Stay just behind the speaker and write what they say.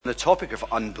The topic of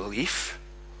unbelief.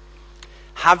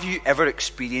 Have you ever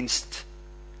experienced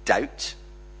doubt?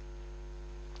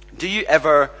 Do you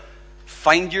ever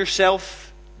find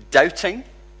yourself doubting?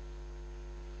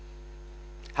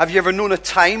 Have you ever known a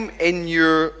time in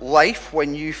your life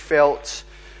when you felt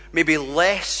maybe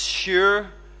less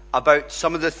sure about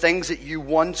some of the things that you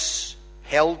once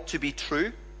held to be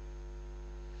true?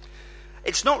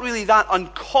 It's not really that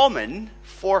uncommon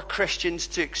for Christians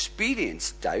to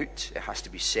experience doubt, it has to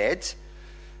be said.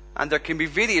 And there can be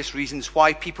various reasons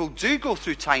why people do go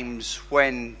through times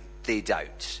when they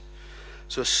doubt.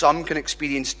 So some can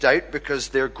experience doubt because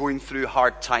they're going through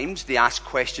hard times. They ask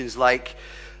questions like,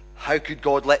 how could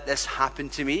God let this happen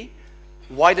to me?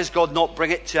 Why does God not bring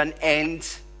it to an end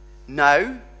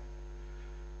now?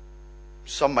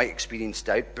 Some might experience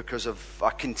doubt because of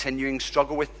a continuing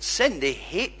struggle with sin. They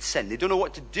hate sin. They don't know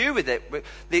what to do with it.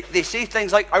 They say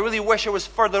things like, I really wish I was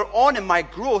further on in my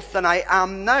growth than I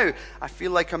am now. I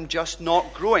feel like I'm just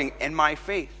not growing in my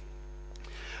faith.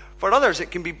 For others,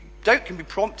 doubt can be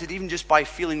prompted even just by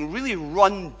feeling really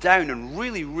run down and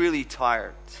really, really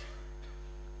tired.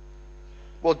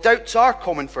 Well, doubts are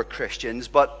common for Christians,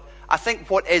 but I think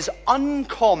what is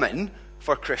uncommon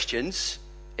for Christians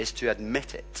is to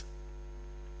admit it.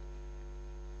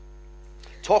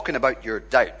 Talking about your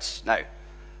doubts. Now,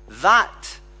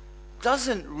 that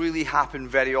doesn't really happen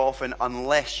very often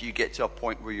unless you get to a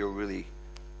point where you're really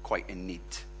quite in need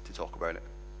to talk about it.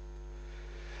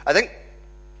 I think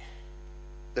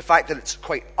the fact that it's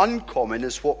quite uncommon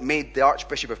is what made the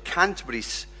Archbishop of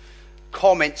Canterbury's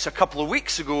comments a couple of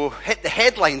weeks ago hit the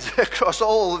headlines across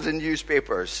all of the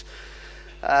newspapers.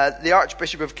 The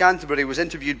Archbishop of Canterbury was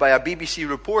interviewed by a BBC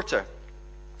reporter.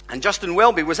 And Justin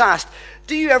Welby was asked,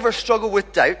 do you ever struggle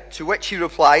with doubt? To which he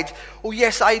replied, oh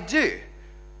yes, I do.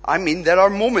 I mean, there are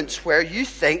moments where you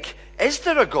think, is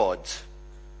there a God?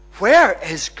 Where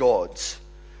is God?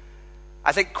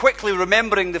 I think quickly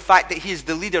remembering the fact that he's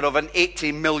the leader of an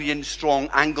 80 million strong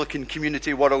Anglican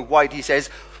community worldwide, he says,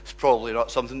 it's probably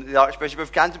not something that the Archbishop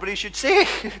of Canterbury should say.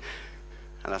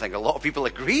 And I think a lot of people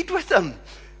agreed with him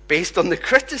based on the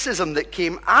criticism that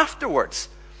came afterwards.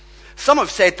 Some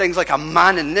have said things like, a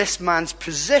man in this man's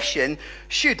position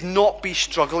should not be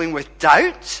struggling with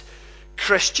doubt.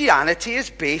 Christianity is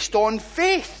based on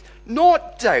faith,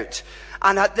 not doubt.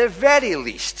 And at the very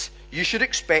least, you should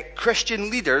expect Christian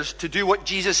leaders to do what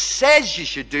Jesus says you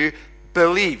should do,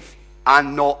 believe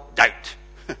and not doubt.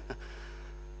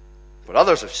 But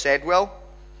others have said, well,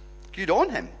 good on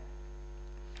him.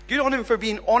 Good on him for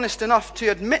being honest enough to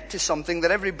admit to something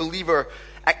that every believer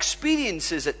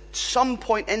experiences at some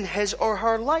point in his or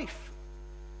her life.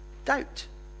 Doubt.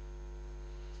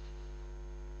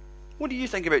 What do you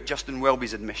think about Justin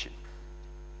Welby's admission?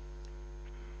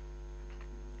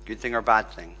 Good thing or bad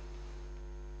thing?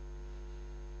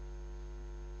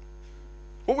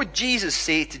 What would Jesus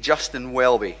say to Justin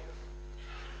Welby?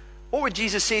 What would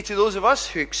Jesus say to those of us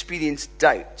who experience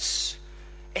doubts?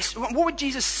 What would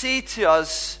Jesus say to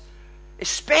us,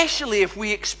 especially if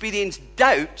we experience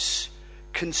doubts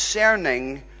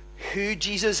concerning who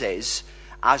Jesus is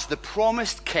as the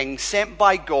promised King sent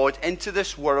by God into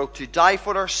this world to die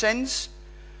for our sins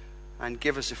and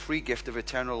give us a free gift of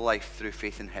eternal life through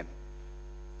faith in him?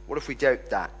 What if we doubt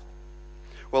that?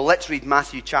 Well, let's read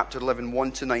Matthew chapter 11,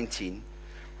 1 to 19,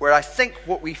 where I think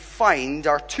what we find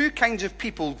are two kinds of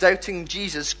people doubting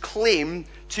Jesus' claim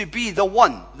to be the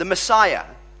one, the Messiah.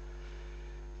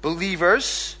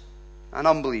 Believers and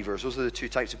unbelievers. Those are the two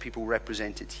types of people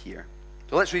represented here.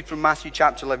 So let's read from Matthew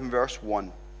chapter 11, verse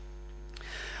 1.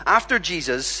 After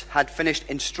Jesus had finished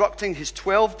instructing his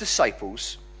 12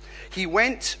 disciples, he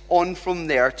went on from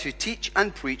there to teach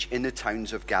and preach in the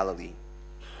towns of Galilee.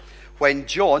 When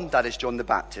John, that is John the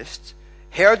Baptist,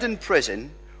 heard in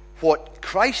prison what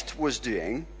Christ was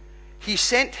doing, he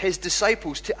sent his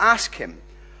disciples to ask him,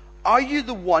 are you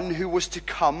the one who was to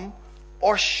come,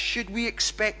 or should we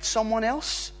expect someone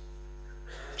else?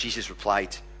 Jesus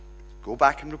replied, go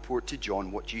back and report to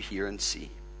John what you hear and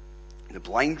see. The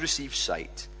blind receive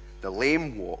sight, the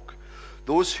lame walk,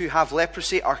 those who have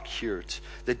leprosy are cured,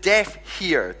 the deaf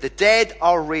hear, the dead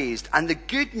are raised, and the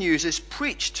good news is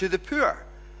preached to the poor.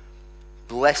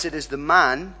 Blessed is the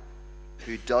man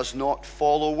who does not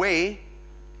fall away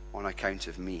on account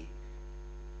of me.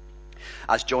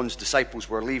 As John's disciples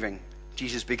were leaving,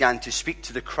 Jesus began to speak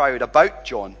to the crowd about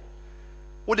John.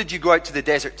 What did you go out to the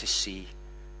desert to see?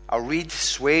 A reed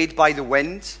swayed by the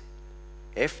wind?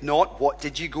 If not, what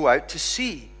did you go out to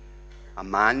see? A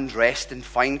man dressed in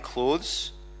fine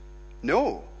clothes?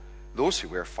 No, those who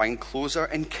wear fine clothes are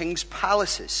in king's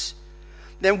palaces.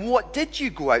 Then what did you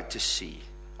go out to see?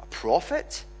 A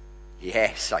prophet?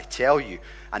 Yes, I tell you,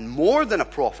 and more than a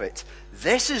prophet.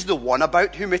 This is the one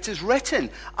about whom it is written,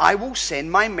 I will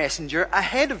send my messenger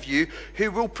ahead of you,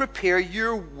 who will prepare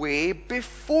your way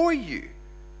before you.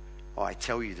 Oh, I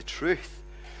tell you the truth.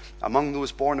 Among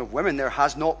those born of women, there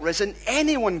has not risen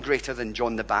anyone greater than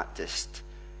John the Baptist.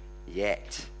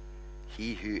 Yet,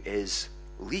 he who is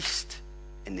least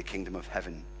in the kingdom of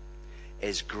heaven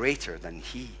is greater than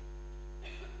he.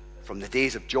 From the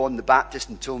days of John the Baptist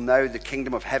until now, the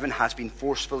kingdom of heaven has been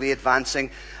forcefully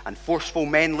advancing, and forceful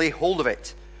men lay hold of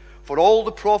it. For all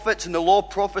the prophets and the law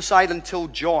prophesied until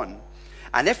John.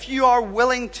 And if you are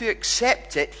willing to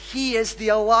accept it, he is the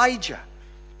Elijah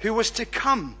who was to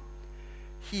come.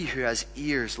 He who has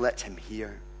ears, let him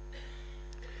hear.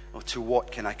 Oh, to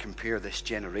what can I compare this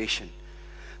generation?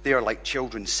 They are like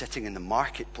children sitting in the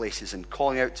marketplaces and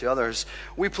calling out to others,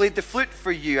 we played the flute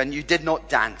for you, and you did not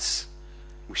dance.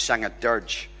 We sang a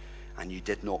dirge, and you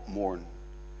did not mourn.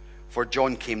 For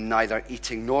John came neither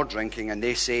eating nor drinking, and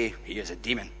they say, he is a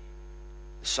demon.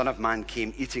 The Son of Man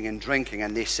came eating and drinking,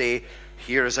 and they say,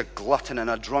 here is a glutton and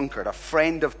a drunkard, a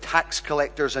friend of tax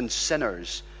collectors and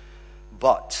sinners.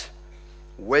 But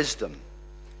wisdom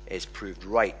is proved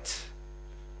right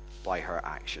by her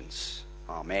actions.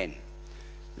 Amen.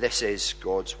 This is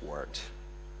God's word.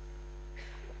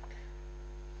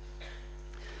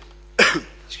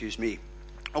 Excuse me.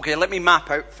 Okay, let me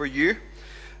map out for you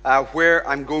where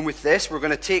I'm going with this. We're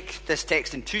going to take this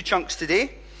text in two chunks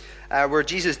today, where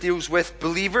Jesus deals with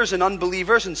believers and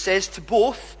unbelievers and says to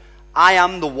both, I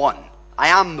am the one. I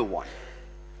am the one.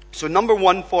 So number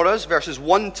one for us, verses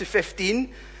 1 to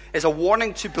 15, is a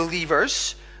warning to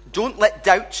believers. Don't let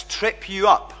doubts trip you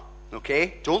up.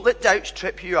 Okay? Don't let doubts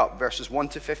trip you up, verses 1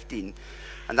 to 15.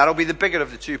 And that'll be the bigger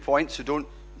of the 2 points, so don't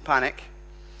panic.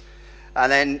 And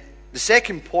then the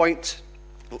second point,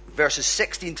 verses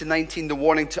 16 to 19, the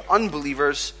warning to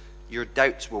unbelievers, your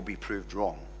doubts will be proved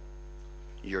wrong.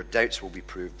 Your doubts will be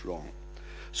proved wrong.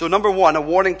 So number one, a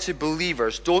warning to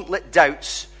believers, don't let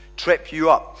doubts trip you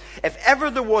up. If ever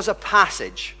there was a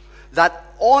passage that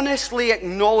honestly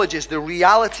acknowledges the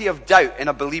reality of doubt in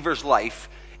a believer's life,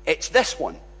 it's this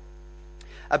one.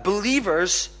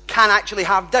 Believers can actually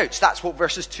have doubts. That's what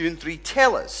verses 2 and 3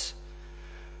 tell us.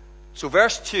 So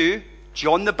verse 2,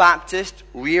 John the Baptist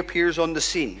reappears on the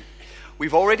scene.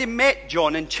 We've already met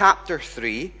John in chapter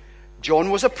 3. John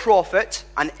was a prophet,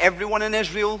 and everyone in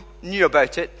Israel knew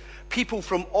about it. People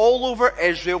from all over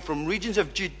Israel, from regions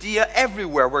of Judea,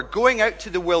 everywhere, were going out to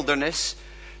the wilderness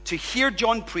to hear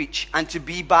John preach and to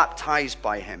be baptized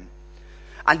by him.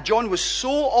 And John was so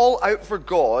all out for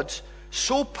God,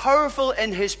 so powerful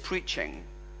in his preaching,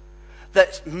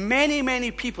 that many,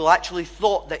 many people actually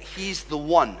thought that he's the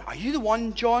one. Are you the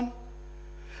one, John?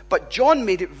 But John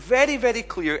made it very, very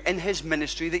clear in his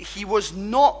ministry that he was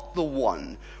not the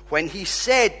one when he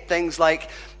said things like,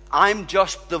 I'm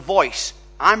just the voice.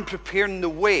 I'm preparing the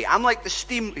way. I'm like the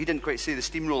steam, he didn't quite say the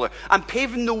steamroller. I'm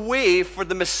paving the way for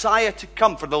the Messiah to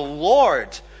come, for the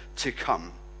Lord to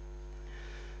come.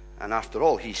 And after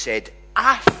all, he said,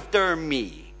 after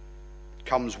me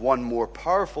comes one more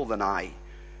powerful than I,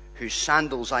 whose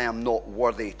sandals I am not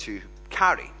worthy to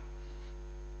carry.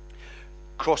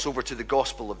 Cross over to the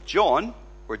Gospel of John,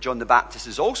 where John the Baptist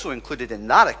is also included in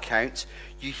that account.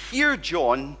 You hear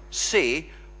John say,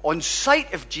 on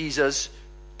sight of Jesus,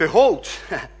 behold,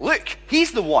 look,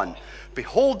 he's the one.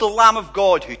 Behold the Lamb of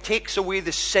God who takes away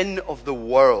the sin of the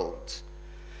world.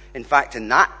 In fact, in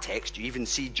that text, you even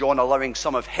see John allowing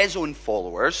some of his own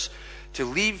followers to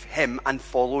leave him and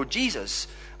follow Jesus.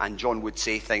 And John would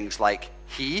say things like,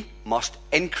 he must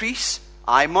increase,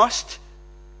 I must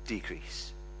decrease.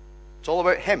 It's all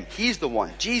about him. He's the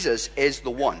one. Jesus is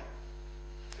the one.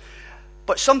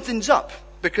 But something's up,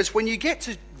 because when you get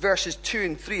to verses 2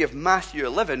 and 3 of Matthew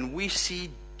 11, we see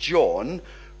John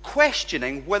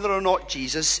questioning whether or not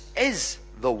Jesus is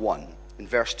the one. In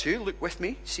verse 2, look with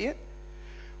me, see it?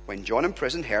 When John in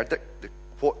prison heard that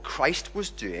what Christ was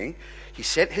doing, he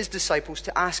sent his disciples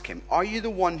to ask him, are you the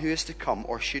one who is to come,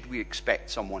 or should we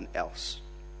expect someone else?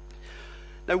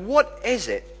 Now, what is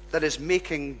it that is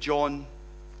making John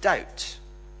doubt?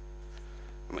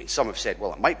 I mean, some have said,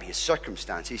 well, it might be his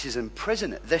circumstances. He's in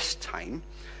prison at this time,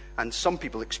 and some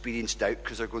people experience doubt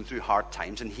because they're going through hard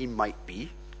times, and he might be.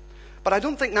 But I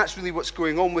don't think that's really what's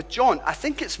going on with John. I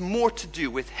think it's more to do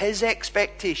with his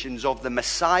expectations of the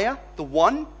Messiah, the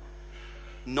one,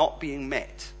 not being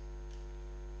met.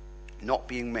 Not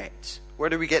being met. Where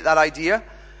do we get that idea?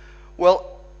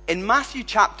 Well, in Matthew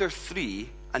chapter 3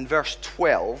 and verse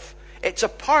 12, it's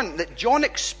apparent that John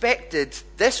expected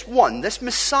this one, this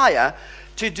Messiah,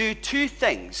 to do two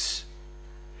things.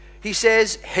 He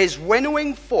says, his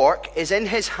winnowing fork is in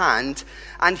his hand,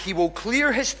 and he will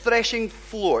clear his threshing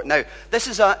floor. Now, this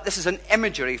is an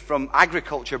imagery from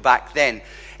agriculture back then.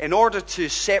 In order to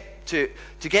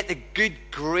get the good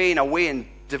grain away and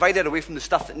divide it away from the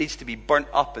stuff that needs to be burnt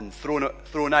up and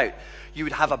thrown out, you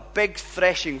would have a big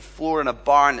threshing floor in a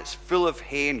barn that's full of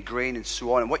hay and grain and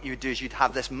so on. And what you would do is you'd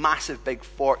have this massive big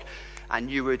fork,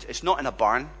 and it's not in a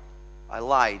barn. I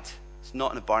lied. It's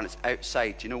not in a barn, it's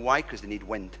outside. Do you know why? Because they need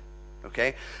wind.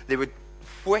 Okay? I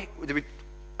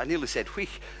nearly said wheek.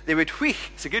 They would wheek.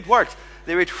 It's a good word.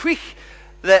 They would wheek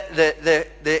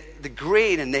the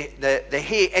grain and the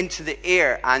hay into the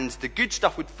air, and the good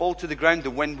stuff would fall to the ground.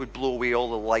 The wind would blow away all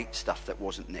the light stuff that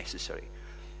wasn't necessary.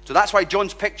 So that's why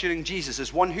John's picturing Jesus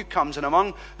as one who comes and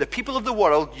among the people of the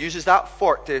world uses that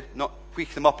fork to not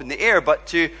wheek them up in the air, but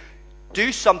to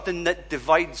do something that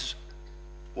divides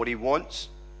what he wants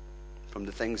from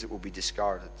the things that will be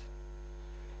discarded.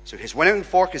 So his winnowing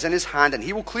fork is in his hand, and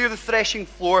he will clear the threshing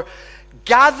floor,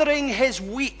 gathering his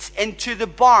wheat into the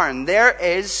barn. There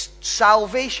is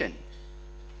salvation.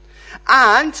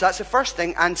 And, so that's the first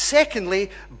thing, and secondly,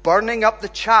 burning up the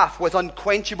chaff with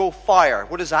unquenchable fire.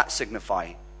 What does that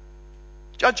signify?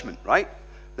 Judgment, right?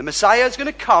 The Messiah is going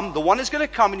to come, the one is going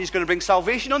to come, and he's going to bring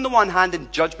salvation on the one hand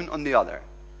and judgment on the other.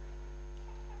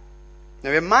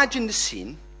 Now imagine the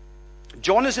scene.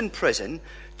 John is in prison.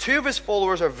 2 of his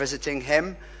followers are visiting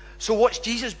him. So what's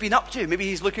Jesus been up to? Maybe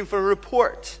he's looking for a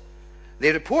report.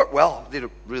 They report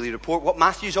what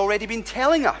Matthew's already been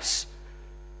telling us.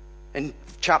 In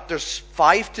chapters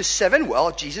 5 to 7,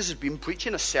 Jesus has been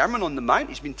preaching a sermon on the Mount.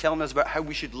 He's been telling us about how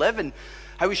we should live and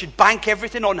how we should bank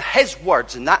everything on his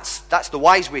words. And that's the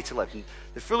wise way to live. And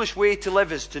the foolish way to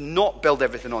live is to not build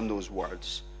everything on those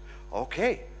words.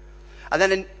 Okay.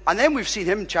 And then we've seen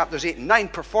him in chapters 8 and 9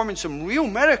 performing some real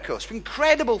miracles,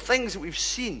 incredible things that we've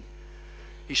seen.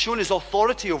 He's shown his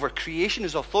authority over creation,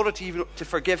 his authority even to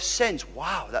forgive sins.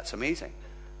 Wow, that's amazing.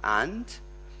 And,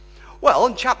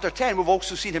 in chapter 10, we've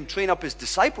also seen him train up his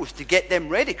disciples to get them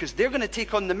ready, because they're going to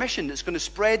take on the mission that's going to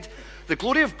spread the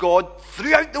glory of God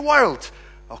throughout the world.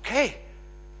 Okay.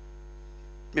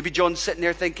 Maybe John's sitting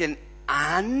there thinking,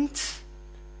 and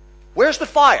where's the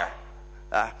fire?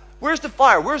 Where's the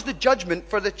fire? Where's the judgment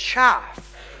for the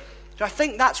chaff? So I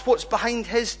think that's what's behind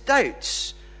his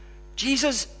doubts.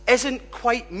 Jesus isn't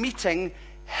quite meeting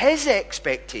his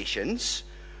expectations,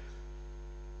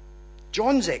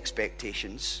 John's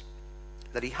expectations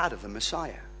that he had of the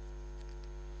Messiah.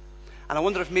 And I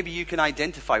wonder if maybe you can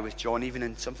identify with John even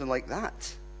in something like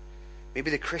that. Maybe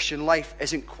the Christian life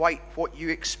isn't quite what you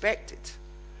expected.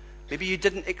 Maybe you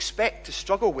didn't expect to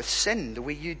struggle with sin the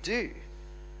way you do.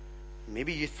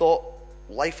 Maybe you thought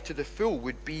life to the full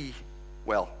would be,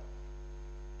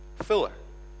 fuller.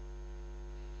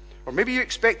 Or maybe you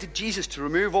expected Jesus to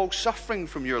remove all suffering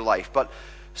from your life, but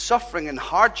suffering and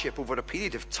hardship over a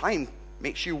period of time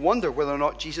makes you wonder whether or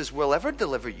not Jesus will ever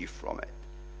deliver you from it.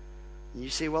 And you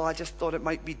say, I just thought it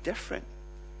might be different.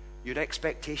 Your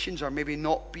expectations are maybe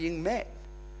not being met.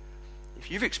 If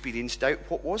you've experienced doubt,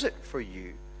 what was it for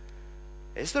you?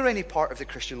 Is there any part of the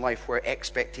Christian life where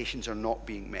expectations are not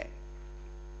being met?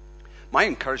 My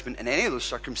encouragement in any of those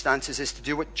circumstances is to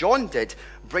do what John did.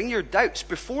 Bring your doubts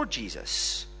before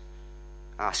Jesus.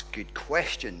 Ask good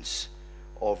questions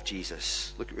of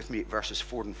Jesus. Look with me at verses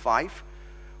 4 and 5.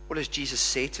 What does Jesus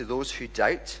say to those who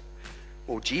doubt?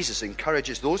 Jesus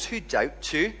encourages those who doubt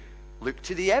to look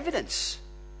to the evidence.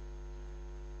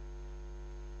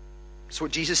 That's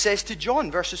what Jesus says to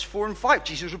John, verses 4 and 5.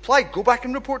 Jesus replied, "Go back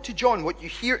and report to John what you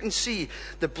hear and see.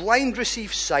 The blind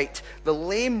receive sight, the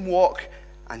lame walk,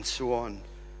 and so on."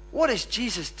 What is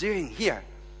Jesus doing here?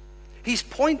 He's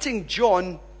pointing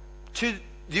John to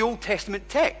the Old Testament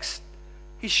text.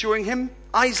 He's showing him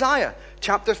Isaiah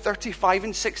chapter 35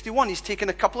 and 61. He's taken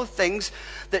a couple of things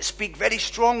that speak very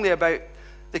strongly about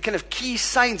the kind of key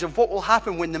signs of what will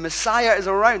happen when the Messiah is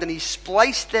around, and he's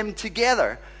spliced them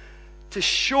together to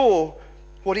show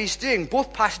what he's doing.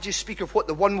 Both passages speak of what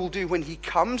the one will do when he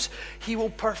comes. He will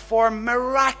perform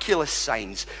miraculous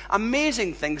signs,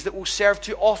 amazing things that will serve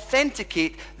to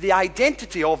authenticate the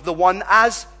identity of the one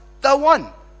as the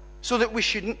one, so that we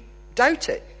shouldn't doubt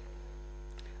it.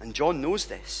 And John knows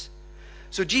this.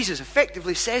 So Jesus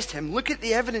effectively says to him, look at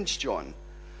the evidence, John.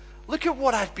 Look at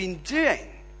what I've been doing.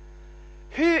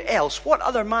 Who else, what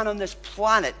other man on this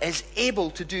planet is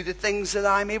able to do the things that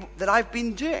I've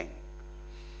been doing?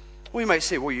 Well, you might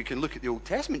say, you can look at the Old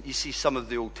Testament. You see some of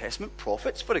the Old Testament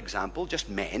prophets, for example, just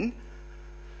men.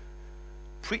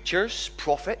 Preachers,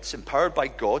 prophets, empowered by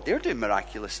God, they're doing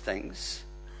miraculous things.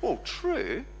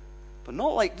 True, but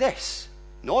not like this.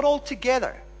 Not all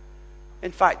together.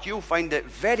 In fact, you'll find it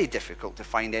very difficult to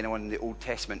find anyone in the Old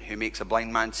Testament who makes a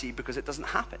blind man see, because it doesn't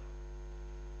happen.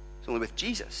 It's only with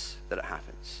Jesus that it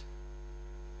happens.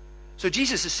 So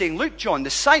Jesus is saying, look, John, the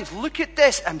signs, look at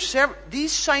this.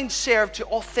 These signs serve to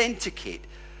authenticate.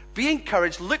 Be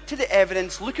encouraged. Look to the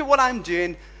evidence. Look at what I'm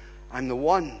doing. I'm the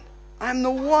one. I'm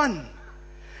the one.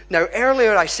 Now,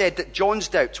 earlier I said that John's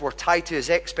doubts were tied to his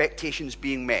expectations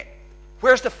being met.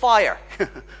 Where's the fire?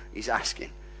 He's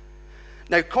asking.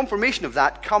 Now, confirmation of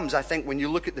that comes, I think, when you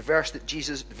look at the verses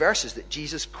that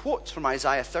Jesus quotes from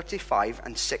Isaiah 35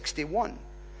 and 61.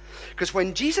 Because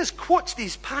when Jesus quotes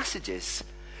these passages,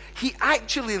 he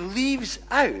actually leaves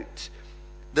out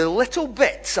the little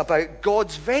bits about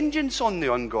God's vengeance on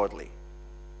the ungodly.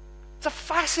 It's a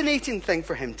fascinating thing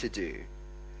for him to do.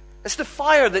 It's the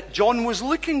fire that John was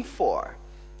looking for.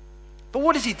 But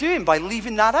what is he doing by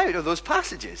leaving that out of those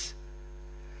passages?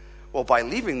 Well, by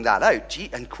leaving that out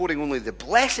and quoting only the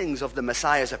blessings of the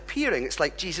Messiah's appearing, it's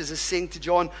like Jesus is saying to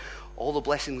John, all the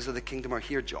blessings of the kingdom are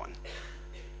here, John.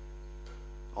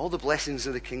 All the blessings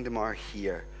of the kingdom are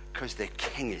here because the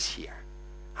King is here.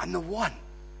 I'm the one.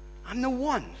 I'm the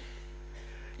one.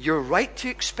 You're right to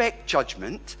expect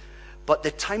judgment, but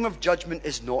the time of judgment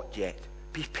is not yet.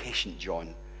 Be patient,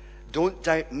 John. Don't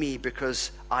doubt me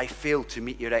because I failed to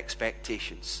meet your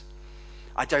expectations.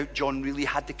 I doubt John really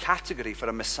had the category for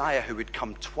a Messiah who would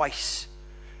come twice,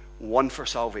 one for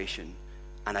salvation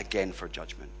and again for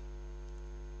judgment.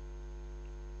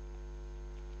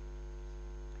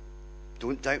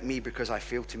 Don't doubt me because I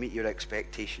failed to meet your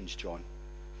expectations, John.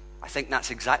 I think that's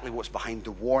exactly what's behind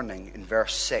the warning in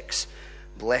verse 6.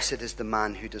 Blessed is the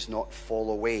man who does not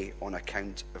fall away on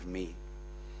account of me.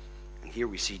 And here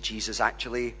we see Jesus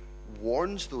actually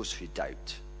warns those who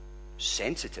doubt,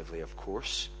 sensitively of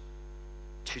course,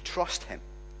 to trust him.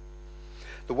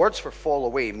 The words for fall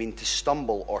away mean to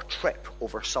stumble or trip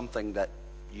over something that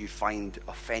you find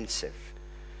offensive.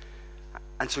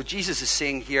 And so Jesus is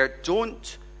saying here,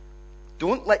 don't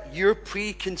let your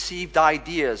preconceived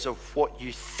ideas of what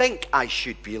you think I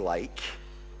should be like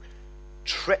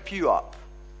trip you up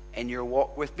in your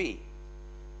walk with me.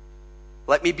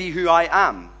 Let me be who I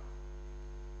am,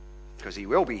 because he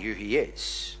will be who he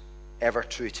is, ever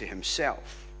true to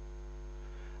himself.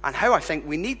 And how I think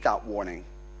we need that warning.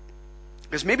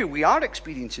 Because maybe we are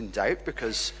experiencing doubt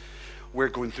because we're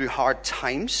going through hard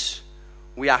times.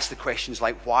 We ask the questions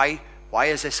like, why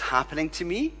is this happening to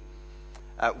me?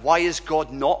 Why is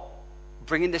God not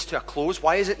bringing this to a close?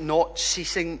 Why is it not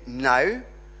ceasing now?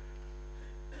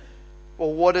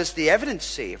 Well, what does the evidence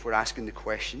say if we're asking the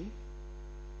question?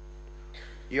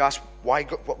 You ask, why?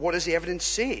 What does the evidence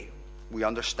say? We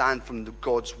understand from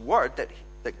God's word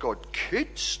that God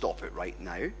could stop it right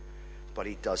now, but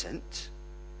he doesn't.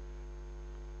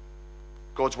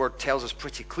 God's word tells us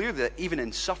pretty clearly that even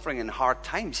in suffering and hard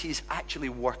times, he's actually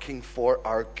working for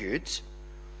our good.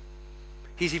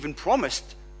 He's even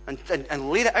promised and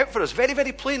laid it out for us very,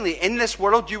 very plainly. In this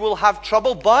world you will have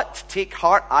trouble, but take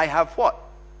heart, I have what?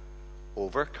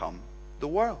 Overcome the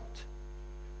world.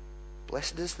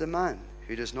 Blessed is the man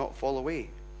who does not fall away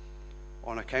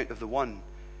on account of the one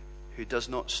who does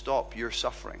not stop your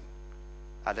suffering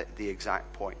at the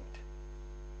exact point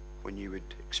when you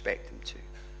would expect him to.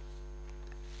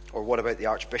 Or what about the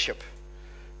Archbishop?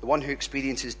 The one who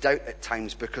experiences doubt at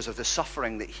times because of the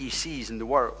suffering that he sees in the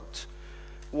world.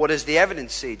 What does the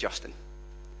evidence say, Justin?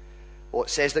 Well, it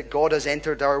says that God has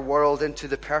entered our world into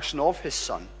the person of his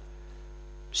Son,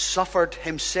 suffered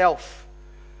himself,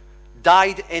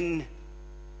 died in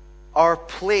our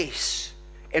place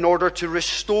in order to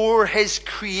restore his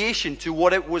creation to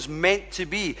what it was meant to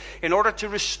be, in order to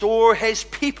restore his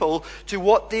people to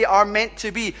what they are meant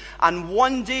to be. And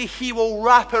one day he will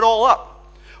wrap it all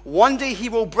up. One day he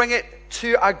will bring it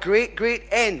to a great, great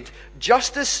end.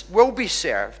 Justice will be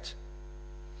served.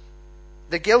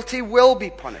 The guilty will be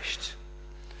punished.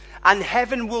 And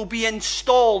heaven will be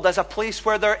installed as a place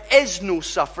where there is no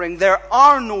suffering, there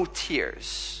are no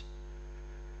tears.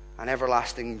 And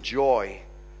everlasting joy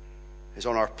is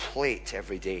on our plate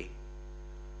every day.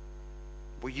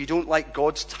 But you don't like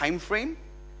God's time frame?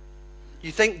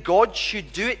 You think God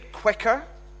should do it quicker?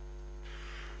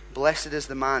 Blessed is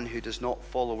the man who does not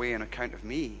fall away on account of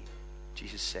me,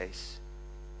 Jesus says,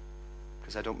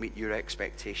 because I don't meet your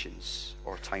expectations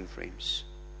or time frames.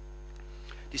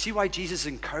 Do you see why Jesus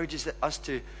encourages us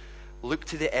to look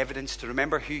to the evidence, to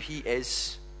remember who he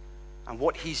is and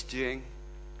what he's doing?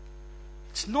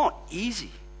 It's not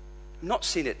easy. I'm not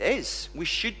saying it is. We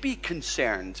should be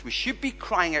concerned. We should be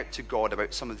crying out to God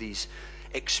about some of these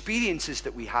experiences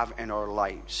that we have in our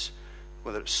lives,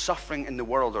 whether it's suffering in the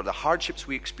world or the hardships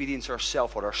we experience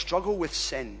ourselves or our struggle with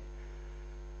sin.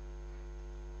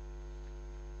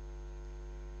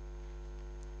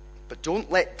 But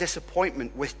don't let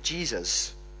disappointment with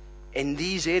Jesus in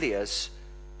these areas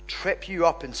trip you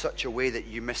up in such a way that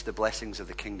you miss the blessings of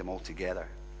the kingdom altogether.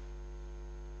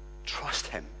 Trust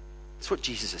him. That's what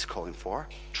Jesus is calling for.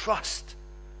 Trust.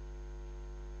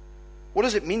 What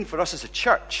does it mean for us as a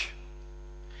church?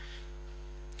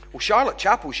 Well, Charlotte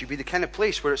Chapel should be the kind of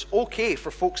place where it's okay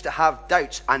for folks to have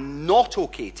doubts and not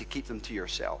okay to keep them to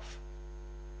yourself.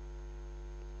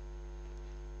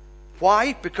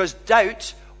 Why? Because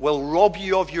doubt will rob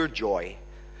you of your joy.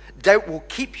 Doubt will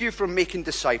keep you from making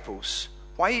disciples.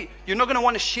 Why? You're not going to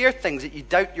want to share things that you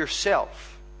doubt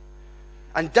yourself.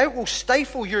 And doubt will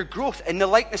stifle your growth in the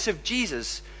likeness of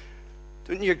Jesus.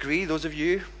 Don't you agree, those of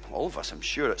you? All of us, I'm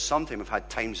sure, at some time have had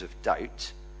times of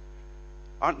doubt.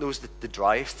 Aren't those the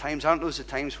driest times? Aren't those the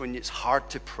times when it's hard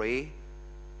to pray,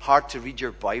 hard to read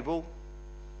your Bible?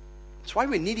 That's why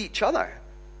we need each other.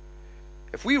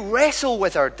 If we wrestle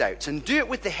with our doubts and do it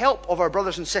with the help of our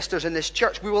brothers and sisters in this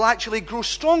church, we will actually grow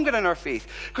stronger in our faith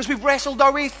because we've wrestled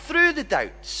our way through the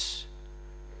doubts.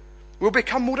 We'll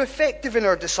become more effective in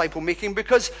our disciple making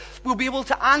because we'll be able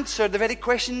to answer the very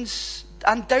questions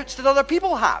and doubts that other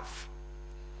people have.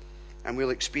 And we'll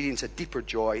experience a deeper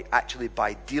joy actually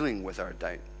by dealing with our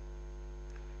doubt.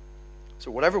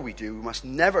 So whatever we do, we must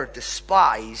never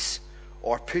despise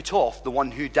or put off the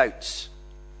one who doubts.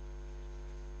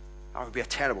 That would be a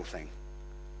terrible thing.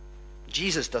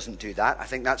 Jesus doesn't do that. I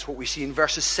think that's what we see in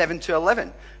verses 7 to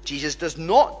 11. Jesus does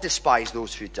not despise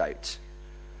those who doubt.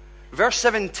 Verse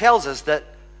 7 tells us that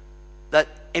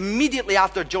immediately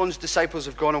after John's disciples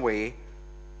have gone away,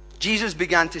 Jesus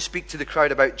began to speak to the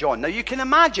crowd about John. Now you can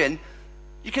imagine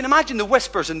the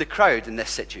whispers in the crowd in this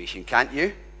situation, can't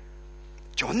you?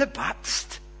 John the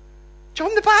Baptist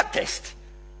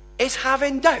is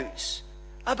having doubts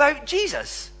about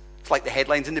Jesus. It's like the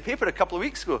headlines in the paper a couple of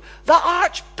weeks ago. The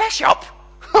Archbishop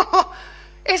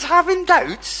is having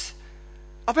doubts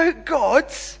about God.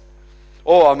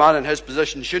 Oh, a man in his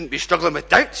position shouldn't be struggling with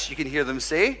doubts, you can hear them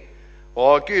say.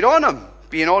 Oh, good on him,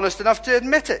 being honest enough to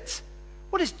admit it.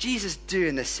 What does Jesus do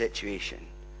in this situation?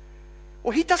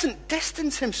 Well, he doesn't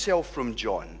distance himself from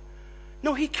John.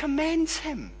 No, he commends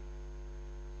him.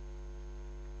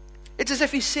 It's as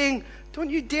if he's saying, don't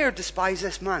you dare despise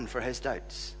this man for his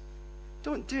doubts.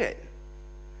 Don't do it.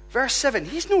 Verse 7,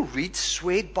 he's no reed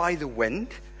swayed by the wind.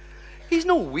 He's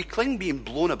no weakling being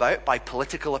blown about by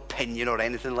political opinion or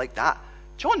anything like that.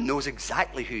 John knows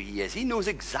exactly who he is. He knows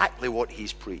exactly what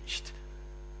he's preached.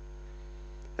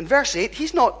 And verse 8,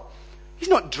 he's not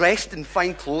dressed in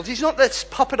fine clothes. He's not this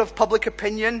puppet of public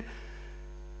opinion.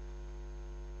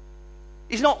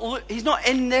 He's not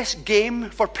in this game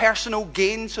for personal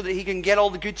gain so that he can get all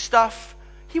the good stuff.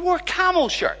 He wore camel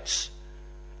shirts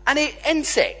and ate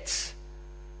insects.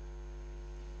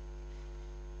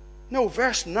 No,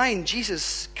 verse 9,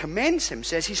 Jesus commends him,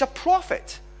 says he's a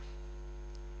prophet.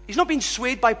 He's not being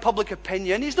swayed by public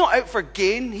opinion. He's not out for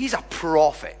gain. He's a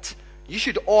prophet. You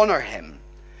should honor him.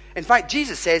 In fact,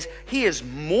 Jesus says he is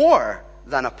more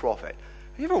than a prophet.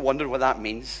 Have you ever wondered what that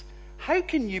means? How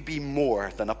can you be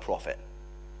more than a prophet?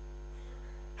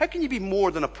 How can you be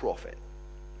more than a prophet?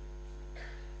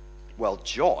 Well,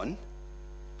 John,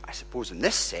 I suppose in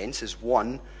this sense, is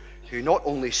one who not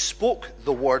only spoke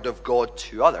the word of God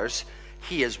to others,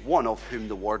 he is one of whom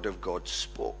the word of God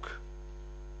spoke.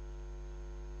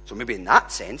 So maybe in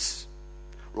that sense,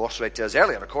 Ross read to us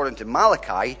earlier, according to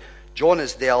Malachi, John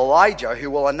is the Elijah who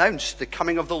will announce the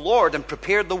coming of the Lord and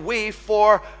prepare the way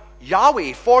for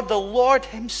Yahweh, for the Lord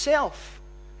himself.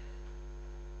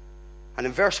 And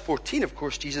in verse 14, of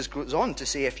course, Jesus goes on to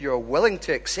say, if you're willing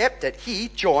to accept it, he,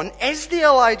 John, is the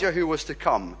Elijah who was to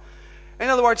come. In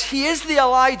other words, he is the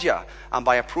Elijah. And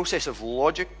by a process of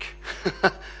logic,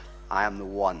 I am the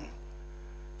one.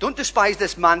 Don't despise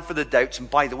this man for the doubts. And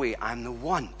by the way, I am the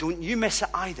one. Don't you miss it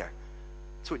either.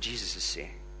 That's what Jesus is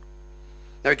saying.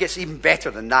 Now it gets even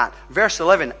better than that. Verse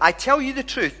 11, I tell you the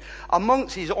truth.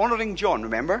 He's honoring John,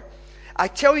 remember? I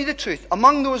tell you the truth.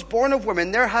 Among those born of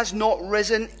women, there has not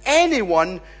risen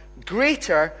anyone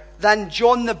greater than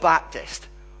John the Baptist.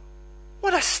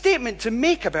 What a statement to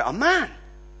make about a man.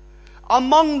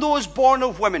 Among those born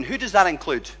of women, who does that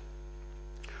include?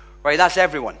 Right, that's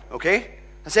everyone, okay?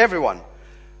 That's everyone.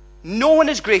 No one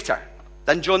is greater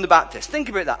than John the Baptist. Think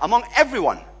about that. Among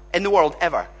everyone in the world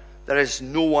ever, there is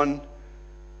no one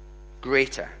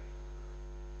greater.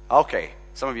 Okay,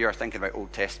 some of you are thinking about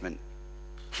Old Testament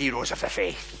heroes of the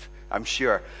faith, I'm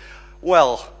sure.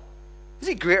 Well, is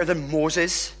he greater than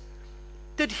Moses?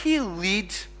 Did he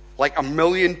lead like 1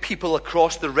 million people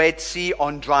across the Red Sea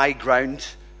on dry ground?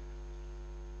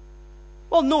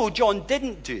 Well, no, John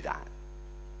didn't do that.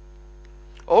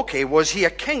 Okay, was he a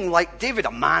king like David,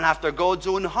 a man after God's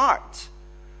own heart,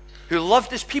 who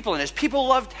loved his people and his people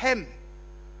loved him?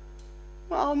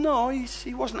 Well, no,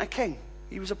 he wasn't a king.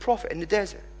 He was a prophet in the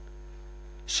desert.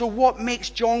 So what makes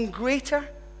John greater?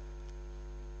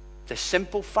 The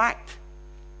simple fact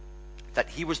that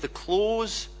he was the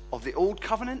close of the old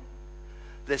covenant.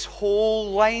 This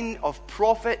whole line of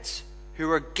prophets who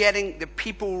are getting the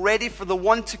people ready for the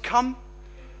one to come.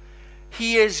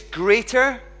 He is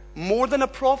greater, more than a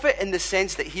prophet, in the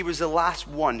sense that he was the last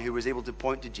one who was able to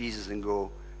point to Jesus and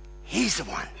go, he's the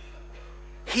one.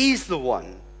 He's the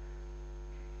one.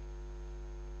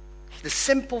 The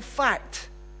simple fact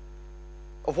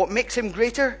of what makes him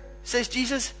greater, says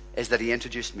Jesus, is that he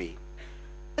introduced me.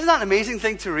 Isn't that an amazing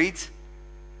thing to read?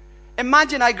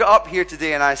 Imagine I got up here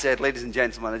today and I said, ladies and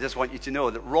gentlemen, I just want you to know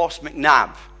that Ross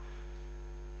McNabb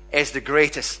is the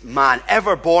greatest man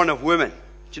ever born of woman.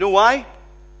 Do you know why?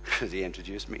 Because he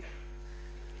introduced me.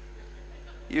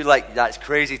 You're like, that's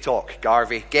crazy talk,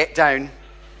 Garvey. Get down.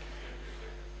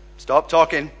 Stop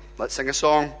talking. Let's sing a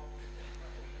song.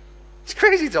 It's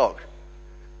crazy talk.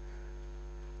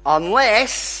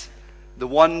 Unless the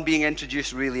one being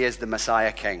introduced really is the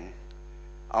Messiah King.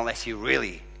 Unless he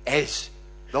really is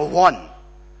the one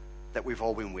that we've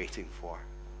all been waiting for.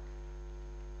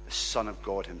 The Son of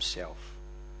God himself.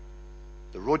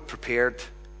 The road prepared,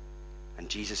 and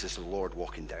Jesus is the Lord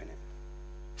walking down it.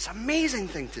 It's an amazing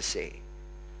thing to say.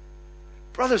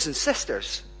 Brothers and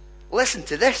sisters, listen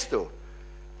to this though,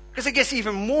 because it gets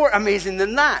even more amazing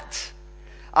than that.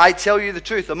 I tell you the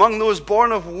truth, among those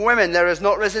born of women, there has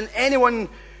not risen anyone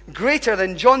greater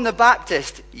than John the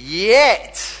Baptist,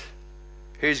 yet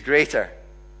who's greater?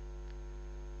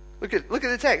 Look at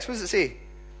the text. What does it say?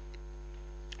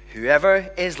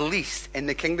 Whoever is least in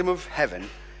the kingdom of heaven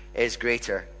is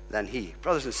greater than he.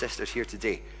 Brothers and sisters here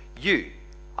today, you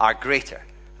are greater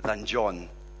than John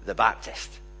the Baptist.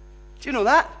 Do you know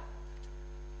that?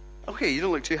 Okay, you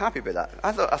don't look too happy about that.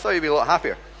 I thought you'd be a lot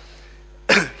happier.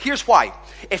 Here's why.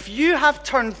 If you have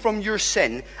turned from your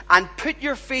sin and put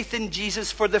your faith in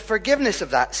Jesus for the forgiveness of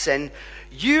that sin,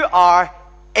 you are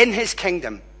in his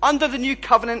kingdom, under the new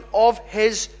covenant of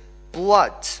his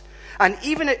blood. And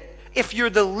even if you're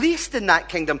the least in that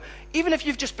kingdom, even if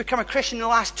you've just become a Christian in the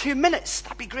last 2 minutes,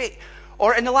 that'd be great.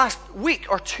 Or in the last week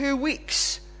or 2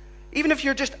 weeks, even if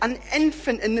you're just an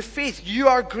infant in the faith, you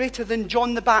are greater than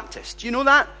John the Baptist. Do you know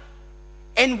that?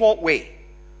 In what way?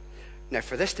 Now,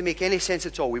 for this to make any sense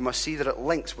at all, we must see that it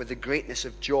links with the greatness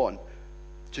of John.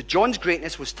 So John's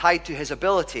greatness was tied to his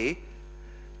ability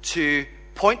to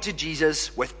point to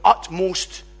Jesus with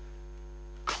utmost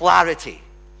clarity.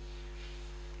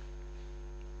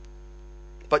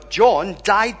 But John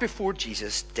died before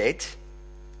Jesus did.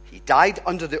 He died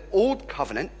under the old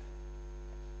covenant,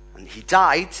 and he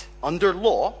died under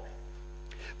law.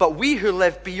 But we who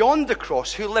live beyond the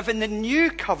cross, who live in the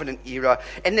new covenant era,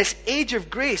 in this age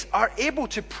of grace, are able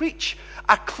to preach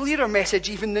a clearer message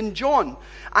even than John,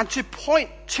 and to point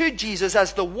to Jesus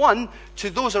as the one to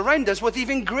those around us with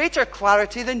even greater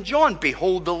clarity than John.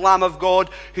 Behold the Lamb of God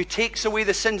who takes away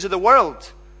the sins of the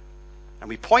world. And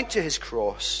we point to his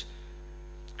cross.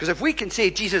 Because if we can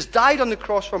say, Jesus died on the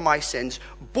cross for my sins,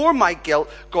 bore my guilt,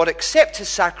 God accepts his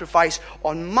sacrifice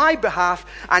on my behalf,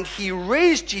 and he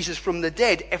raised Jesus from the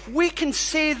dead, if we can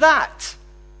say that,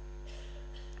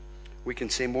 we can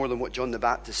say more than what John the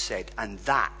Baptist said. And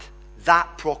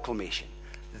that proclamation,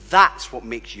 that's what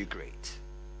makes you great.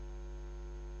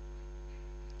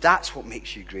 That's what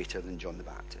makes you greater than John the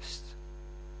Baptist.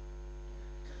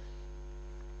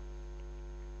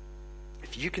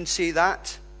 If you can say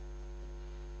that,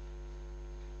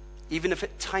 even if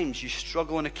at times you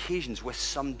struggle on occasions with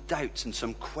some doubts and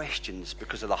some questions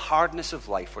because of the hardness of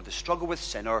life or the struggle with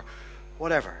sin or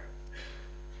whatever,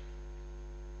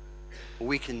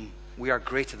 we are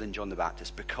greater than John the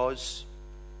Baptist because,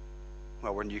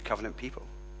 well, we're new covenant people.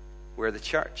 We're the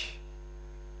church.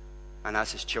 And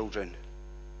as his children,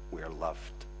 we are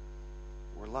loved.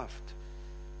 We're loved.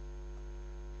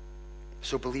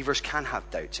 So believers can have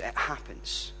doubts. It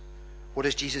happens. What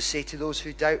does Jesus say to those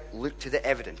who doubt? Look to the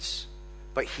evidence,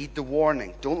 but heed the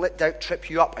warning. Don't let doubt trip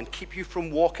you up and keep you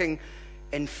from walking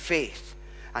in faith.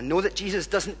 And know that Jesus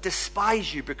doesn't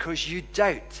despise you because you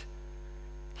doubt.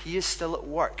 He is still at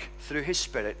work through his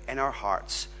Spirit in our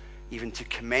hearts, even to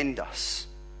commend us,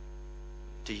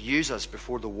 to use us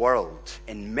before the world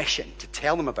in mission, to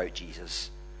tell them about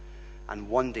Jesus. And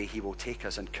one day he will take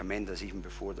us and commend us even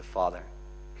before the Father.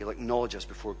 He'll acknowledge us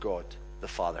before God, the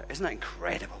Father. Isn't that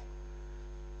incredible?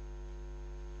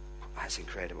 That's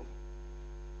incredible.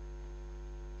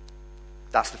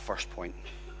 That's the first point.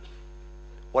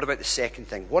 What about the second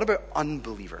thing? What about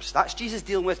unbelievers? That's Jesus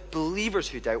dealing with believers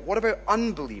who doubt. What about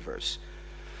unbelievers?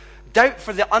 Doubt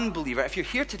for the unbeliever. If you're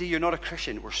here today, you're not a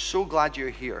Christian, we're so glad you're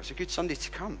here. It's a good Sunday to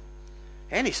come.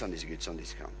 Any Sunday's a good Sunday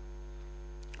to come.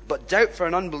 But doubt for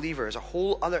an unbeliever is a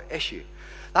whole other issue.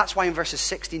 That's why in verses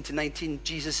 16 to 19,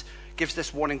 Jesus gives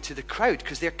this warning to the crowd,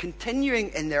 because they're continuing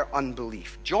in their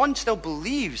unbelief. John still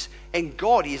believes in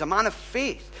God. He's a man of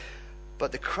faith.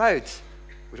 But the crowd,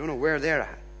 we don't know where they're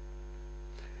at.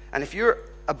 And if you're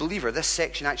a believer, this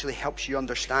section actually helps you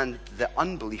understand the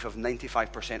unbelief of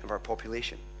 95% of our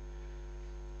population,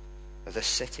 of this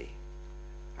city.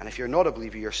 And if you're not a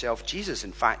believer yourself, Jesus,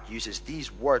 in fact, uses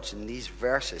these words and these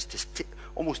verses to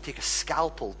almost take a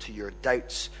scalpel to your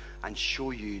doubts and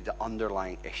show you the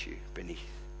underlying issue beneath.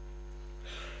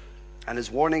 And his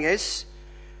warning is,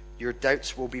 your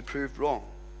doubts will be proved wrong.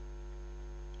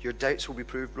 Your doubts will be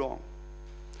proved wrong.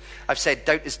 I've said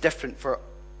doubt is different for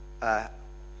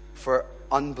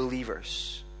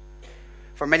unbelievers.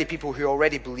 For many people who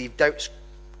already believe, doubt's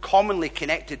commonly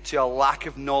connected to a lack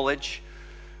of knowledge,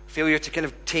 failure to kind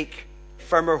of take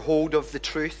firmer hold of the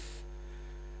truth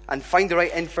and find the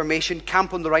right information,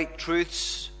 camp on the right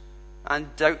truths,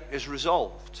 and doubt is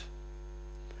resolved.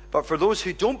 But for those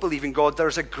who don't believe in God,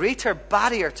 there's a greater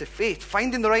barrier to faith.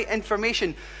 Finding the right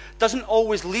information doesn't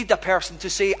always lead a person to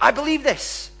say, I believe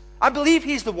this. I believe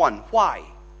he's the one. Why?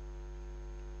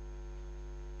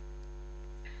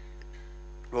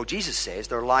 Well, Jesus says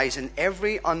there lies in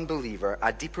every unbeliever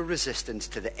a deeper resistance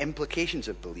to the implications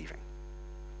of believing.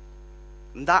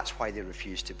 And that's why they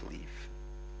refuse to believe.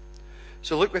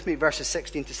 So look with me, verses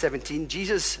 16 to 17.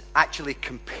 Jesus actually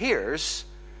compares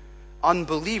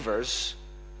unbelievers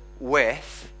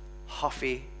with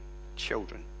huffy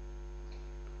children.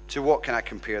 To what can I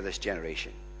compare this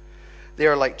generation? They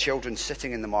are like children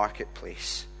sitting in the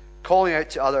marketplace, calling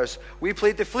out to others, we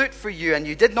played the flute for you and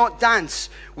you did not dance.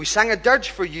 We sang a dirge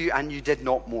for you and you did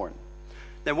not mourn.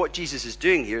 Now what Jesus is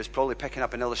doing here is probably picking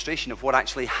up an illustration of what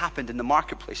actually happened in the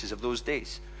marketplaces of those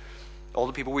days. All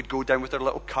the people would go down with their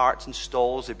little carts and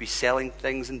stalls. They'd be selling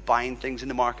things and buying things in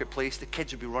the marketplace. The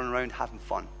kids would be running around having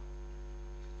fun.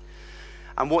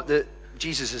 And what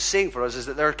Jesus is saying for us is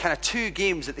that there are kind of two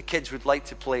games that the kids would like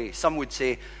to play. Some would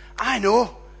say, I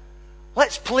know,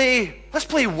 let's play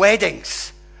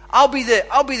weddings. I'll be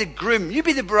the groom, you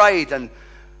be the bride, and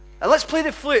let's play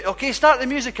the flute. Okay, start the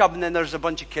music up. And then there's a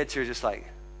bunch of kids who are just like,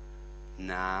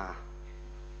 nah,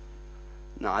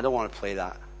 I don't want to play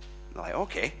that. They're like,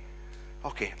 okay,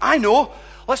 I know,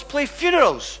 let's play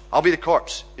funerals. I'll be the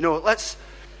corpse. You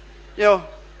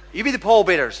be the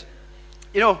pallbearers.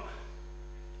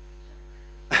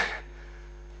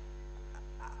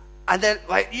 And then,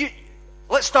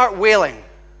 let's start wailing.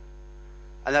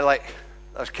 And they're like,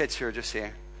 there's kids who are just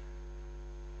saying,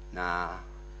 nah,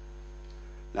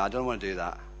 I don't want to do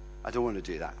that. I don't want to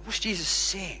do that. What's Jesus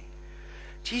saying?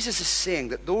 Jesus is saying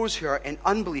that those who are in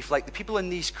unbelief, like the people in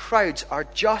these crowds, are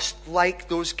just like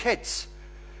those kids.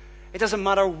 It doesn't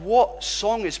matter what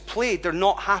song is played, they're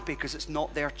not happy because it's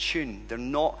not their tune.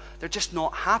 They're just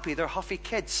not happy. They're huffy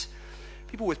kids.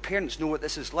 People with parents know what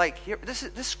this is like.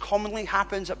 This commonly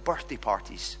happens at birthday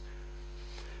parties.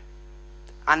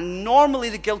 And normally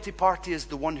the guilty party is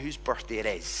the one whose birthday it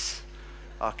is.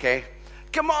 Okay?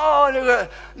 Come on!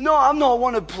 No, I'm not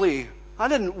want to play. I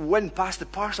didn't win past the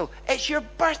parcel. It's your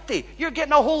birthday. You're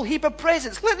getting a whole heap of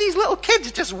presents. Let these little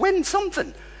kids just win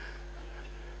something.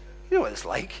 You know what it's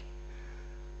like.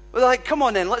 They're like, come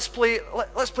on then, let's play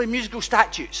musical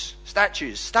statues.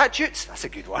 Statutes? That's a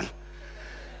good one.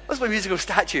 Let's play musical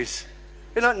statues.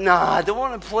 You're like, nah, I don't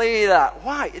want to play that.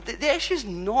 Why? The issue's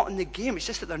not in the game. It's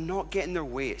just that they're not getting their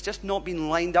way. It's just not being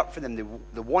lined up for them.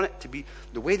 They want it to be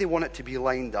the way they want it to be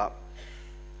lined up.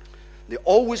 They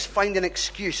always find an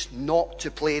excuse not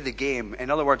to play the game. In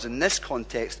other words, in this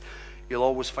context, you'll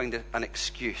always find an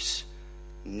excuse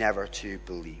never to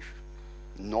believe.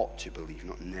 Not to believe,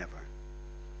 not never.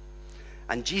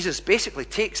 And Jesus basically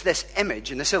takes this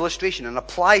image and this illustration and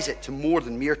applies it to more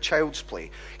than mere child's play.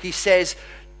 He says,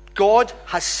 God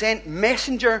has sent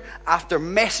messenger after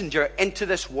messenger into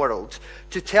this world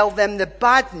to tell them the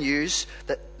bad news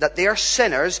that they are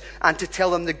sinners and to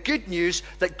tell them the good news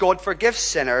that God forgives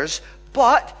sinners,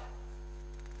 but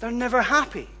they're never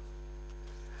happy.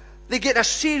 They get a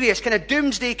serious kind of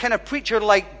doomsday kind of preacher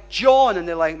like John and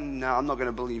they're like, no, I'm not going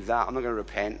to believe that. I'm not going to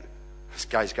repent. This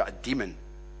guy's got a demon.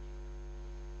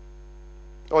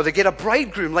 Or they get a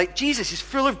bridegroom like Jesus. He's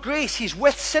full of grace. He's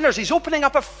with sinners. He's opening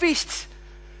up a feast.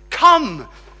 Come,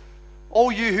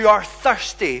 all you who are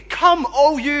thirsty. Come,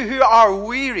 all you who are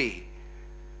weary.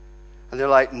 And they're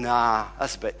like, nah,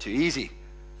 that's a bit too easy.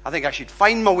 I think I should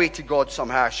find my way to God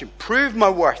somehow. I should prove my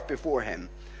worth before him.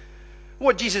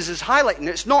 What Jesus is highlighting,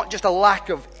 it's not just a lack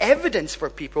of evidence for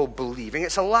people believing,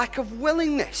 it's a lack of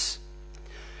willingness.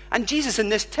 And Jesus in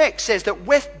this text says that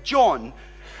with John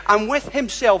and with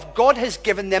himself, God has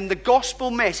given them the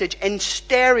gospel message in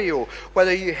stereo.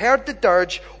 Whether you heard the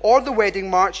dirge or the wedding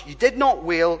march, you did not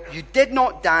wail, you did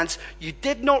not dance, you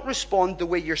did not respond the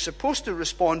way you're supposed to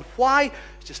respond. Why?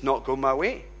 It's just not going my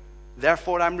way.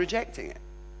 Therefore, I'm rejecting it.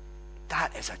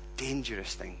 That is a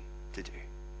dangerous thing to do.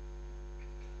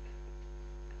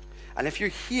 And if you're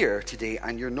here today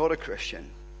and you're not a Christian,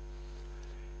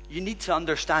 you need to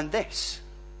understand this.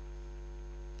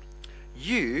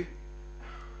 You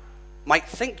might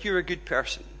think you're a good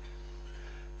person,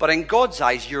 but in God's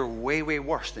eyes, you're way, way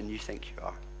worse than you think you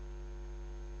are.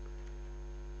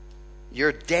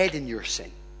 You're dead in your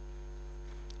sin.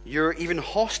 You're even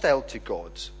hostile to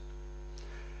God's.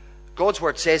 God's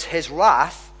word says his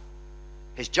wrath,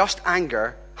 his just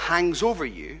anger, hangs over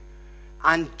you,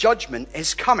 and judgment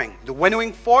is coming. The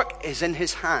winnowing fork is in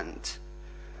his hand.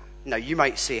 Now, you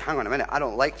might say, hang on a minute, I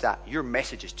don't like that. Your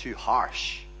message is too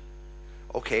harsh.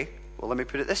 Okay, well, let me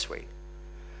put it this way.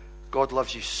 God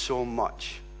loves you so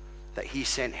much that he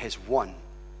sent his one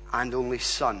and only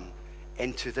Son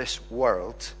into this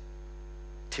world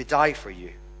to die for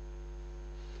you.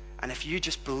 And if you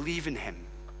just believe in him,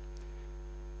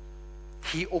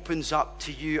 he opens up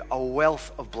to you a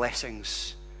wealth of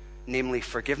blessings, namely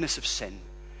forgiveness of sin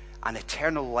and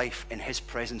eternal life in his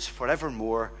presence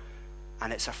forevermore.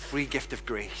 And it's a free gift of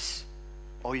grace.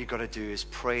 All you got to do is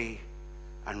pray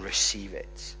and receive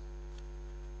it.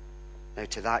 Now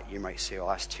to that you might say, oh,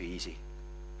 that's too easy.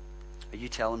 Are you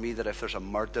telling me that if there's a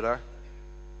murderer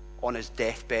on his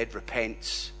deathbed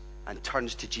repents and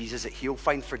turns to Jesus that he'll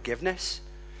find forgiveness?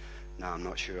 No, I'm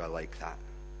not sure I like that.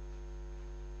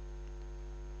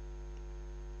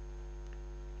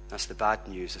 That's the bad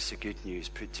news. It's the good news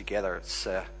put together. It's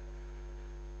a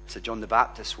John the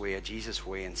Baptist way, a Jesus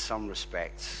way in some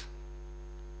respects.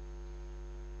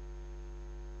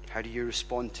 How do you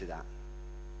respond to that?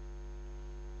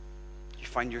 You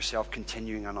find yourself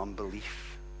continuing in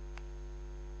unbelief.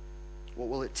 What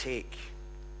will it take?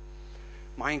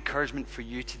 My encouragement for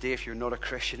you today, if you're not a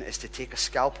Christian, is to take a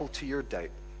scalpel to your doubt,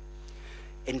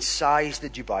 incise the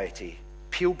dubiety,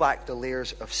 peel back the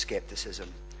layers of skepticism.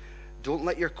 Don't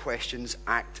let your questions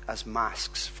act as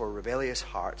masks for rebellious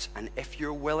hearts. And if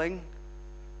you're willing,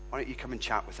 why don't you come and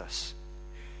chat with us?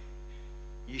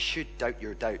 You should doubt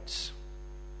your doubts.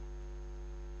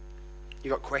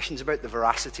 You got questions about the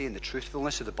veracity and the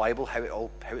truthfulness of the Bible, how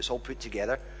it's all put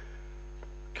together?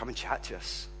 Come and chat to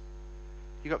us.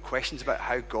 You got questions about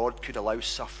how God could allow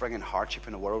suffering and hardship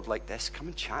in a world like this? Come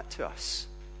and chat to us.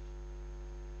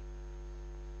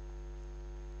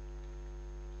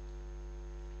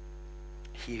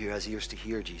 He who has ears to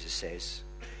hear, Jesus says,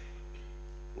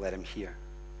 let him hear.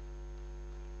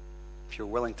 If you're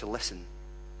willing to listen,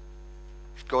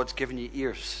 if God's given you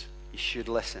ears, you should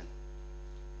listen.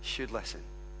 You should listen.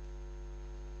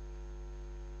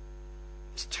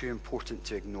 It's too important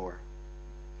to ignore.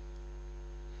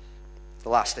 The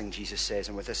last thing Jesus says,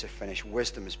 and with this I finish,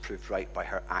 wisdom is proved right by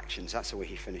her actions. That's the way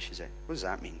he finishes it. What does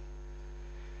that mean?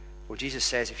 Well, Jesus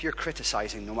says, if you're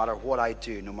criticizing, no matter what I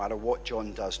do, no matter what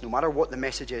John does, no matter what the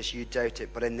message is, you doubt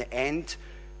it. But in the end,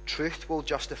 truth will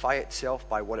justify itself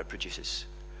by what it produces.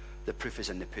 The proof is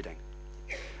in the pudding.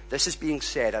 This is being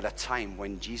said at a time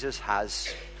when Jesus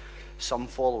has some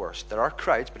followers. There are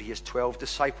crowds, but he has 12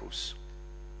 disciples.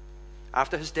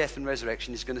 After his death and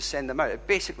resurrection, he's going to send them out. It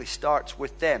basically starts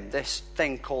with them, this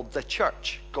thing called the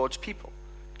church, God's people,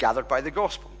 gathered by the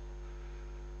gospel.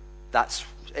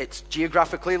 It's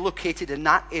geographically located in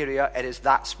that area. It is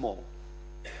that small.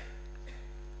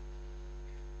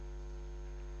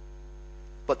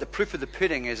 But the proof of the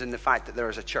pudding is in the fact that there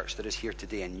is a church that is here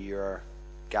today and you're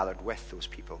gathered with those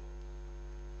people.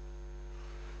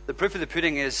 The proof of the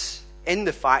pudding is in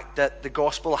the fact that the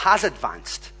gospel has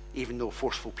advanced, even though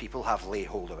forceful people have laid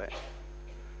hold of it.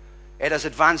 It has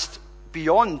advanced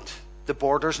beyond the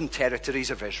borders and territories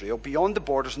of Israel, beyond the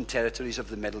borders and territories of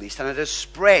the Middle East, and it has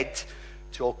spread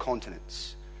to all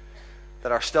continents.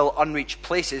 There are still unreached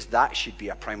places. That should be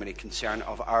a primary concern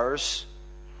of ours.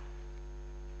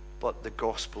 But the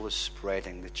gospel is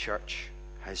spreading. The church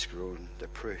has grown. The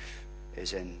proof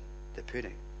is in the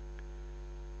pudding.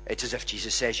 It's as if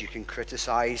Jesus says, you can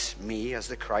criticize me as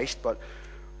the Christ, but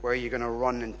where you're going to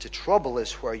run into trouble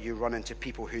is where you run into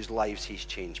people whose lives he's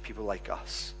changed, people like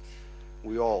us.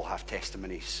 We all have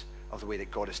testimonies of the way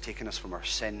that God has taken us from our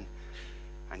sin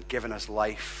and given us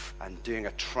life and doing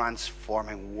a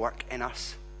transforming work in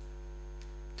us.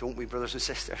 Don't we, brothers and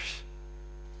sisters?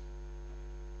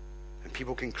 And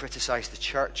people can criticize the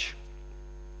church.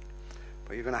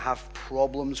 But you're going to have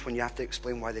problems when you have to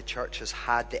explain why the church has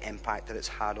had the impact that it's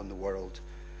had on the world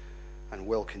and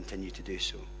will continue to do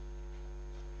so.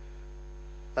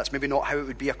 That's maybe not how it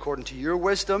would be according to your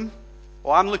wisdom.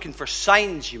 Well, I'm looking for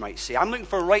signs, you might say. I'm looking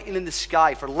for writing in the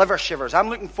sky, for liver shivers. I'm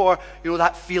looking for,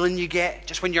 that feeling you get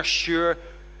just when you're sure.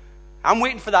 I'm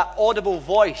waiting for that audible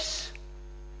voice.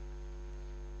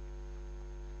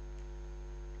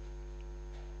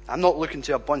 I'm not looking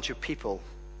to a bunch of people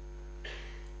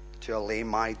to allay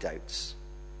my doubts.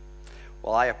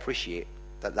 Well, I appreciate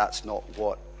that that's not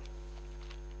what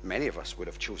many of us would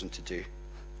have chosen to do.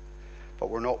 But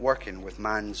we're not working with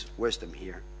man's wisdom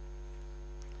here.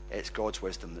 It's God's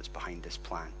wisdom that's behind this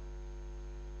plan.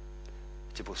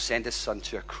 To both send his son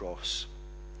to a cross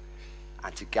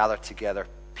and to gather together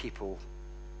people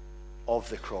of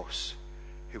the cross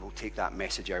who will take that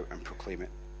message out and proclaim it.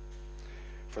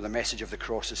 For the message of the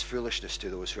cross is foolishness to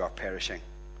those who are perishing,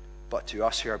 but to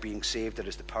us who are being saved it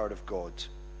is the power of God.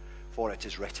 For it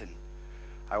is written,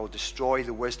 I will destroy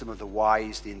the wisdom of the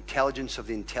wise, the intelligence of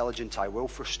the intelligent I will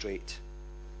frustrate.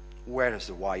 Where is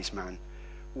the wise man?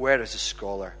 Where is the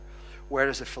scholar? Where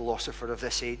is the philosopher of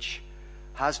this age?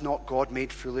 Has not God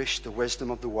made foolish the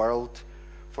wisdom of the world?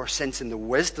 For since in the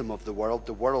wisdom of the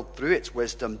world through its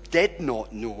wisdom did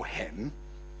not know him,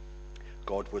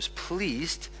 God was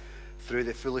pleased through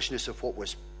the foolishness of what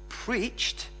was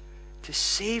preached to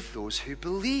save those who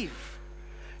believe.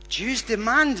 Jews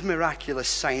demand miraculous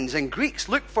signs, and Greeks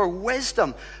look for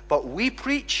wisdom, but we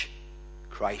preach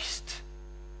Christ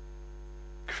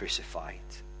crucified,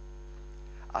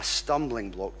 a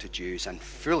stumbling block to Jews and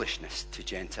foolishness to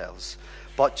Gentiles.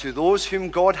 But to those whom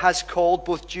God has called,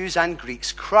 both Jews and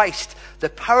Greeks, Christ, the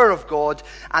power of God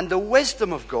and the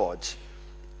wisdom of God.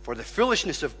 For the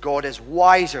foolishness of God is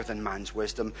wiser than man's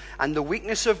wisdom, and the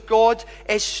weakness of God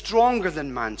is stronger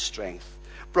than man's strength.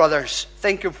 Brothers,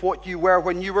 think of what you were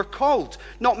when you were called.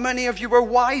 Not many of you were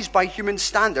wise by human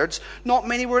standards. Not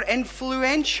many were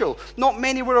influential. Not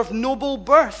many were of noble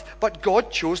birth. But God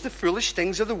chose the foolish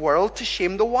things of the world to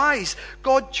shame the wise.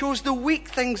 God chose the weak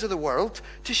things of the world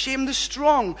to shame the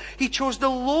strong. He chose the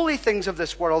lowly things of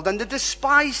this world and the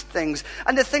despised things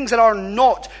and the things that are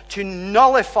not to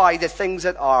nullify the things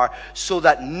that are, so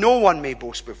that no one may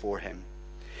boast before him.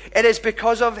 It is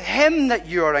because of him that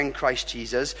you are in Christ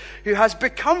Jesus, who has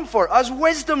become for us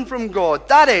wisdom from God.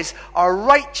 That is, our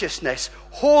righteousness,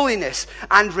 holiness,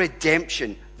 and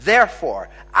redemption. Therefore,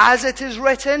 as it is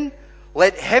written,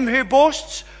 let him who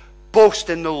boasts,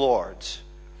 boast in the Lord.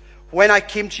 When I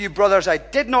came to you, brothers, I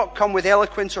did not come with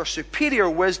eloquence or superior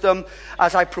wisdom,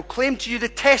 as I proclaimed to you the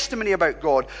testimony about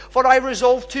God. For I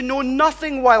resolved to know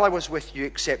nothing while I was with you,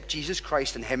 except Jesus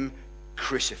Christ and him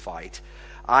crucified.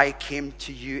 I came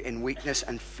to you in weakness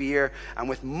and fear and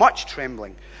with much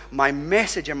trembling. My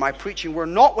message and my preaching were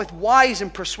not with wise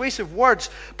and persuasive words,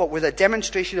 but with a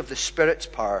demonstration of the Spirit's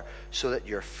power, so that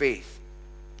your faith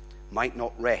might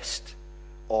not rest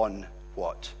on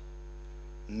what?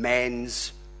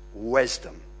 Men's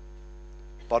wisdom.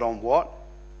 But on what?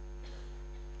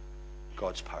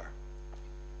 God's power.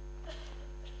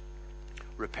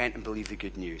 Repent and believe the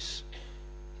good news.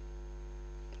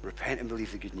 Repent and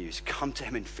believe the good news. Come to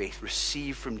him in faith.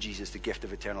 Receive from Jesus the gift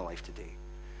of eternal life today.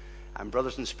 And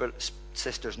brothers and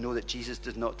sisters, know that Jesus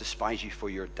does not despise you for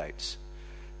your doubts.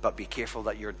 But be careful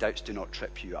that your doubts do not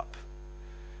trip you up.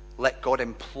 Let God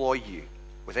employ you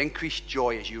with increased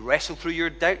joy as you wrestle through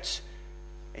your doubts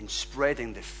in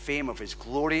spreading the fame of his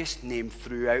glorious name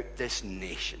throughout this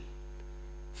nation,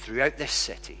 throughout this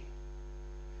city,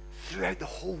 throughout the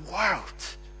whole world.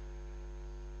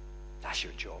 That's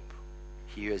your job.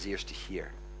 He who has ears to hear,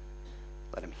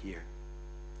 let him hear.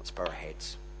 Let's bow our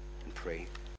heads and pray.